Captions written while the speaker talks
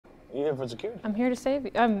You here for security? I'm here to save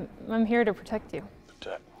you. I'm here to protect you.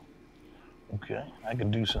 Protect. Okay, I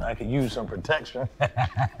could use some protection.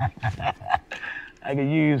 I could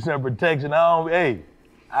use some protection.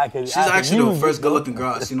 She's actually the first good-looking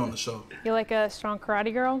girl I've seen on the show. You like a strong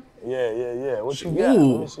karate girl? Yeah. What you got?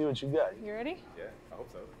 Let me see what you got. You ready? Yeah, I hope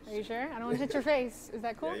so. Are you sure? I don't want to hit your face. Is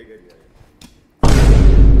that cool? Yeah, you're good.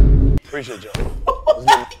 Appreciate y'all.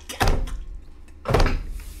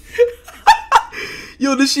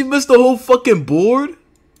 Yo, did she miss the whole fucking board?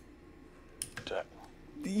 Protect.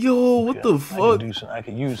 Yo, what the fuck? I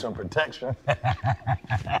could use some protection.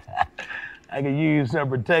 I could use some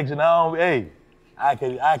protection. I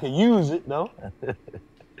could use it though.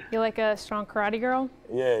 You like a strong karate girl?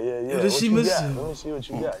 Yeah. Yo, did she miss it? Let me see what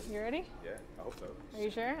you got. You ready? Yeah, I hope so. Are you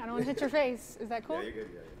sure? I don't want to hit your face. Is that cool? Yeah, you're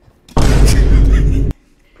good.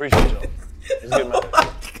 Appreciate y'all.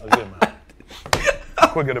 Let's get mad.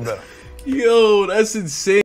 Quicker the better. Yo, that's insane.